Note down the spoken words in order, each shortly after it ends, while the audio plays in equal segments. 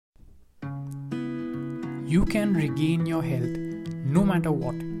you can regain your health no matter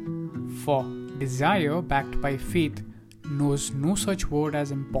what. For desire backed by faith knows no such word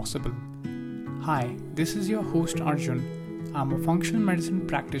as impossible. Hi, this is your host Arjun. I'm a functional medicine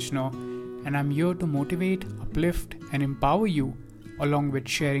practitioner and I'm here to motivate, uplift, and empower you along with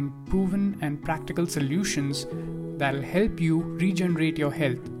sharing proven and practical solutions that'll help you regenerate your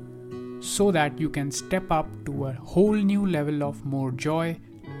health so that you can step up to a whole new level of more joy,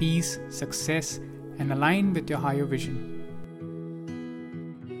 peace, success, and align with your higher vision.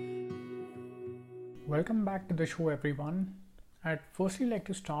 Welcome back to the show, everyone. I'd firstly like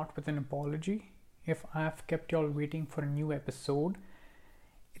to start with an apology if I have kept y'all waiting for a new episode.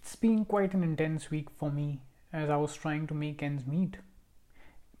 It's been quite an intense week for me as I was trying to make ends meet.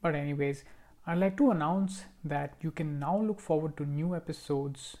 But anyways, I'd like to announce that you can now look forward to new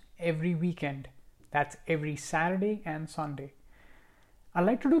episodes every weekend. That's every Saturday and Sunday. I'd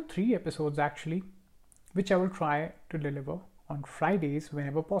like to do 3 episodes actually, which I will try to deliver on Fridays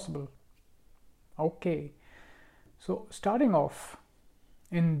whenever possible. Okay, so starting off,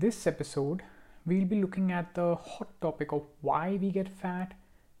 in this episode, we'll be looking at the hot topic of why we get fat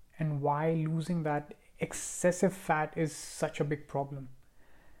and why losing that excessive fat is such a big problem.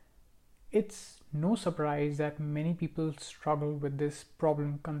 It's no surprise that many people struggle with this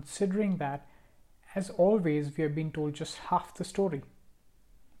problem, considering that, as always, we are being told just half the story.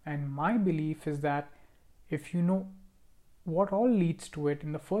 And my belief is that if you know what all leads to it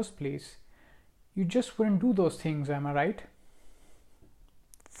in the first place, you just wouldn't do those things, am I right?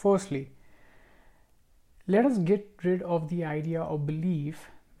 Firstly, let us get rid of the idea or belief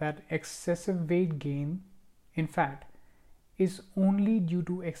that excessive weight gain, in fact, is only due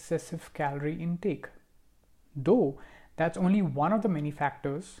to excessive calorie intake. Though that's only one of the many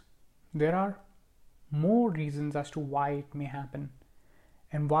factors, there are more reasons as to why it may happen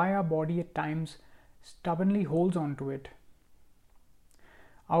and why our body at times stubbornly holds on to it.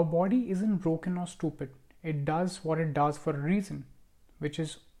 Our body isn't broken or stupid. It does what it does for a reason, which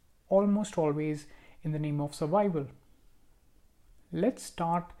is almost always in the name of survival. Let's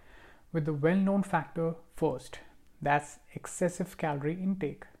start with the well-known factor first. That's excessive calorie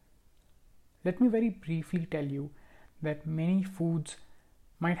intake. Let me very briefly tell you that many foods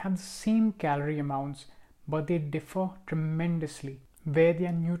might have the same calorie amounts, but they differ tremendously where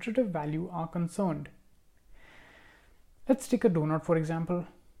their nutritive value are concerned. Let's take a donut for example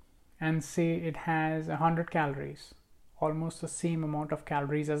and say it has 100 calories, almost the same amount of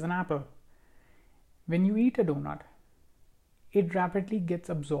calories as an apple. When you eat a donut, it rapidly gets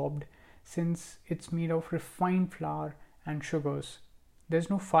absorbed since it's made of refined flour and sugars. There's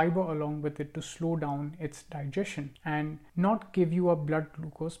no fiber along with it to slow down its digestion and not give you a blood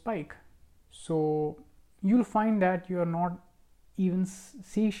glucose spike. So you'll find that you're not even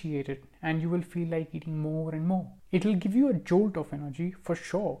satiated and you will feel like eating more and more. It'll give you a jolt of energy for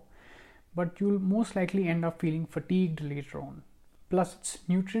sure, but you'll most likely end up feeling fatigued later on. Plus its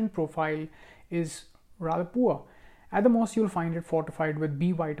nutrient profile is rather poor. At the most you'll find it fortified with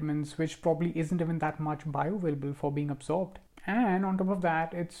B vitamins, which probably isn't even that much bioavailable for being absorbed. And on top of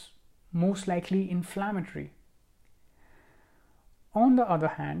that, it's most likely inflammatory. On the other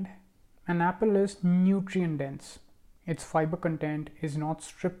hand, an apple is nutrient dense. Its fiber content is not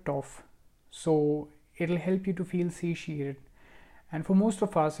stripped off, so it'll help you to feel satiated. And for most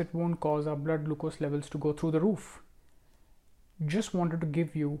of us, it won't cause our blood glucose levels to go through the roof. Just wanted to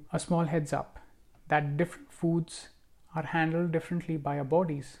give you a small heads up that different foods are handled differently by our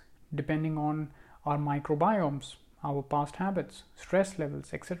bodies, depending on our microbiomes, our past habits, stress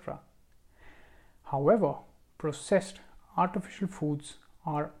levels, etc. However, processed artificial foods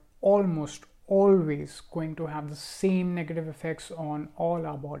are almost always going to have the same negative effects on all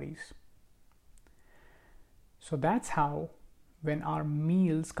our bodies. So that's how, when our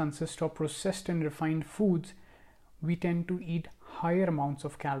meals consist of processed and refined foods, we tend to eat higher amounts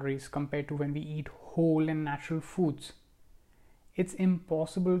of calories compared to when we eat whole and natural foods. It's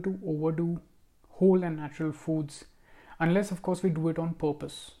impossible to overdo whole and natural foods unless of course we do it on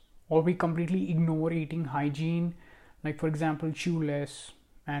purpose or we completely ignore eating hygiene, like for example chew less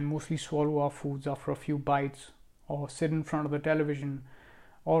and mostly swallow our foods after a few bites, or sit in front of the television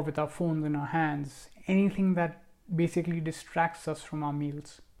or with our phones in our hands, anything that basically distracts us from our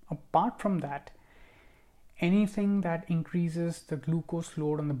meals. Apart from that, anything that increases the glucose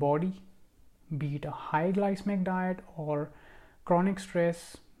load on the body, be it a high glycemic diet or chronic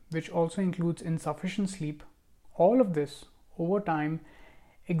stress, which also includes insufficient sleep, all of this over time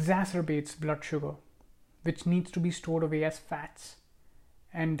exacerbates blood sugar, which needs to be stored away as fats.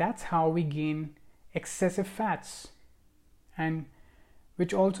 And that's how we gain excessive fats. And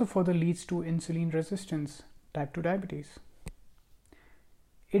which also further leads to insulin resistance, type 2 diabetes.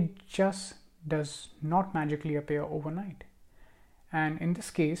 It just does not magically appear overnight. And in this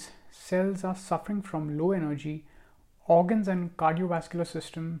case, cells are suffering from low energy, organs and cardiovascular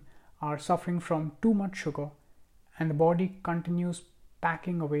system are suffering from too much sugar, and the body continues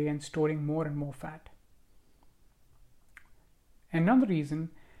packing away and storing more and more fat. Another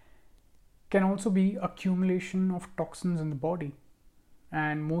reason can also be accumulation of toxins in the body,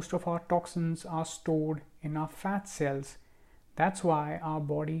 and most of our toxins are stored in our fat cells. That's why our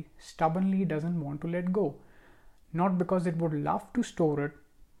body stubbornly doesn't want to let go, not because it would love to store it,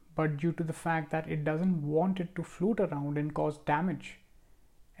 but due to the fact that it doesn't want it to float around and cause damage.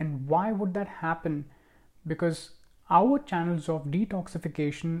 And why would that happen? Because our channels of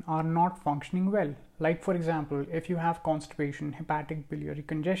detoxification are not functioning well. Like for example, if you have constipation, hepatic biliary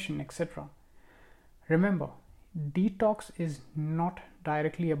congestion, etc. Remember, detox is not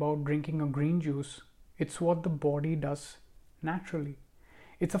directly about drinking a green juice. It's what the body does naturally.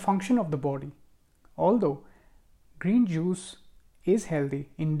 It's a function of the body. Although green juice is healthy,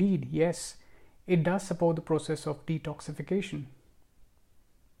 indeed, yes, it does support the process of detoxification.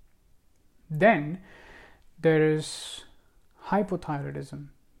 Then there is hypothyroidism,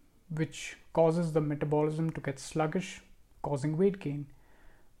 which causes the metabolism to get sluggish, causing weight gain.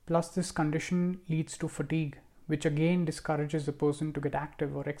 Plus, this condition leads to fatigue, which again discourages the person to get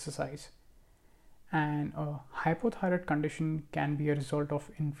active or exercise. And a hypothyroid condition can be a result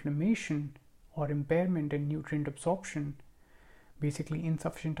of inflammation or impairment in nutrient absorption, basically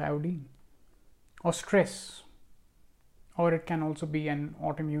insufficient iodine, or stress, or it can also be an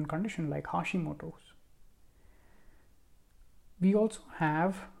autoimmune condition like Hashimoto's. We also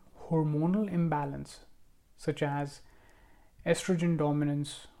have hormonal imbalance such as estrogen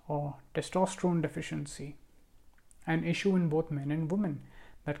dominance or testosterone deficiency, an issue in both men and women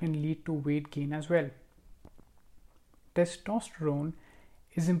that can lead to weight gain as well. Testosterone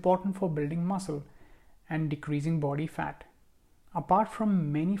is important for building muscle and decreasing body fat, apart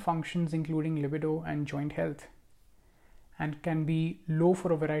from many functions including libido and joint health, and can be low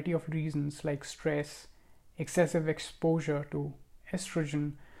for a variety of reasons like stress, excessive exposure to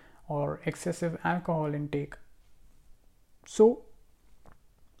estrogen, or excessive alcohol intake. So,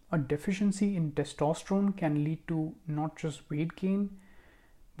 a deficiency in testosterone can lead to not just weight gain,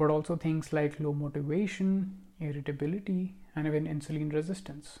 but also things like low motivation, irritability, and even insulin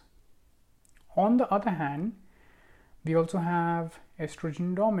resistance. On the other hand, we also have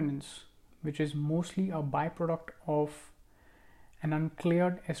estrogen dominance, which is mostly a byproduct of an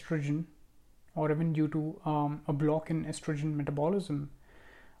uncleared estrogen, or even due to a block in estrogen metabolism,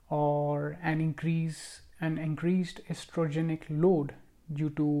 or an increased estrogenic load due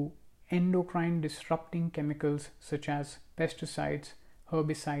to endocrine disrupting chemicals such as pesticides,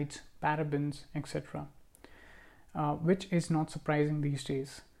 herbicides, parabens, etc., which is not surprising these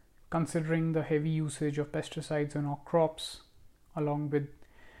days, considering the heavy usage of pesticides on our crops, along with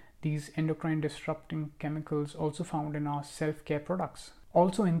these endocrine disrupting chemicals also found in our self-care products,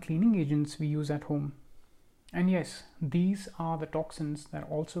 also in cleaning agents we use at home. And yes, these are the toxins that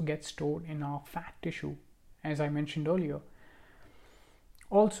also get stored in our fat tissue, as I mentioned earlier.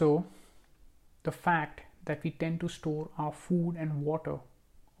 Also, the fact that we tend to store our food and water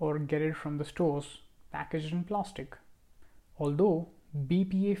or get it from the stores packaged in plastic. Although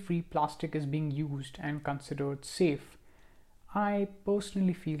BPA-free plastic is being used and considered safe, I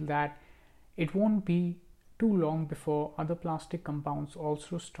personally feel that it won't be too long before other plastic compounds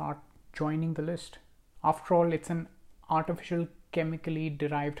also start joining the list. After all, it's an artificial chemically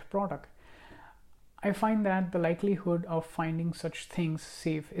derived product. I find that the likelihood of finding such things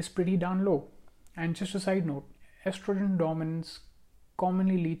safe is pretty darn low. And just a side note, estrogen dominance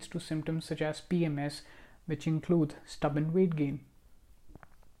commonly leads to symptoms such as PMS, which include stubborn weight gain.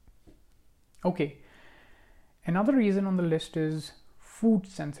 Okay, another reason on the list is food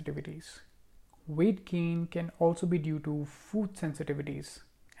sensitivities. Weight gain can also be due to food sensitivities,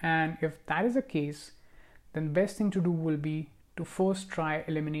 and if that is the case, then the best thing to do will be to first try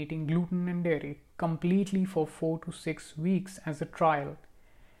eliminating gluten and dairy completely for 4 to 6 weeks as a trial,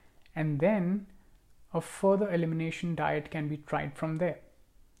 and then a further elimination diet can be tried from there.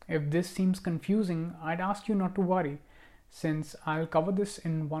 If this seems confusing, I'd ask you not to worry, since I'll cover this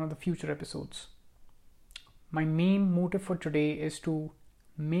in one of the future episodes. My main motive for today is to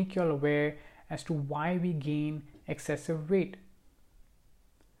make you all aware as to why we gain excessive weight.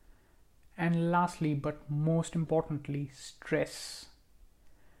 And lastly, but most importantly, stress.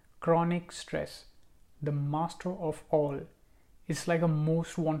 Chronic stress, the master of all, is like a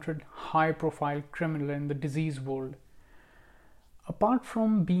most wanted high profile criminal in the disease world. Apart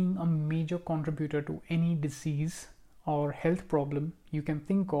from being a major contributor to any disease or health problem you can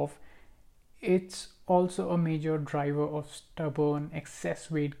think of, it's also a major driver of stubborn excess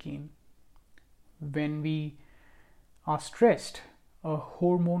weight gain. When we are stressed, a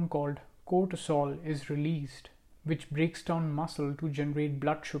hormone called cortisol is released, which breaks down muscle to generate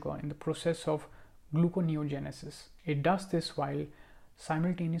blood sugar in the process of gluconeogenesis. It does this while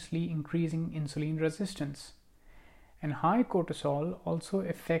simultaneously increasing insulin resistance. And high cortisol also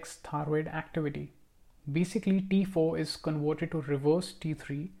affects thyroid activity. Basically, T4 is converted to reverse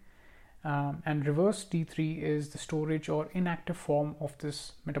T3, and reverse T3 is the storage or inactive form of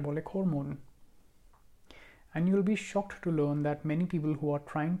this metabolic hormone. And you'll be shocked to learn that many people who are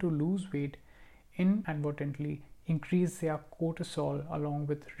trying to lose weight inadvertently increase their cortisol along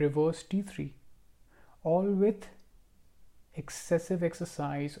with reverse T3, all with excessive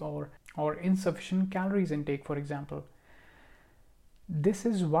exercise or insufficient calories intake, for example. This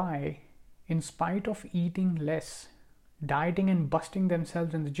is why, in spite of eating less, dieting and busting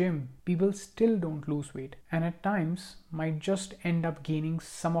themselves in the gym, people still don't lose weight, and at times might just end up gaining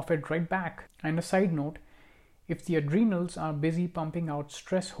some of it right back. And a side note, if the adrenals are busy pumping out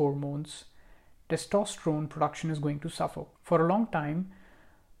stress hormones, testosterone production is going to suffer. For a long time,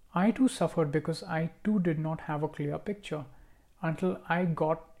 I too suffered because I too did not have a clear picture until I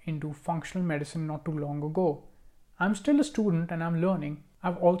got into functional medicine not too long ago. I'm still a student and I'm learning.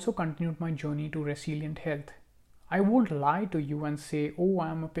 I've also continued my journey to resilient health. I won't lie to you and say, oh,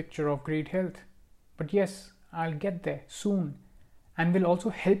 I'm a picture of great health. But yes, I'll get there soon and will also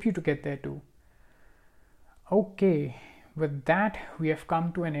help you to get there too. Okay, with that, we have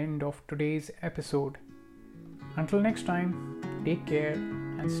come to an end of today's episode. Until next time, take care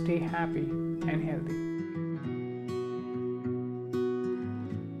and stay happy and healthy.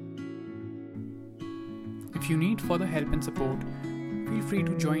 If you need further help and support, feel free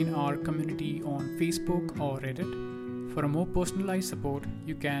to join our community on Facebook or Reddit. For a more personalized support,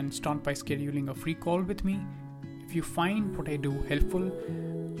 you can start by scheduling a free call with me. If you find what I do helpful,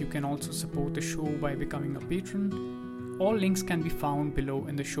 you can also support the show by becoming a patron. All links can be found below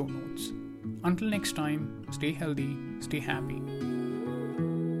in the show notes. Until next time, stay healthy, stay happy.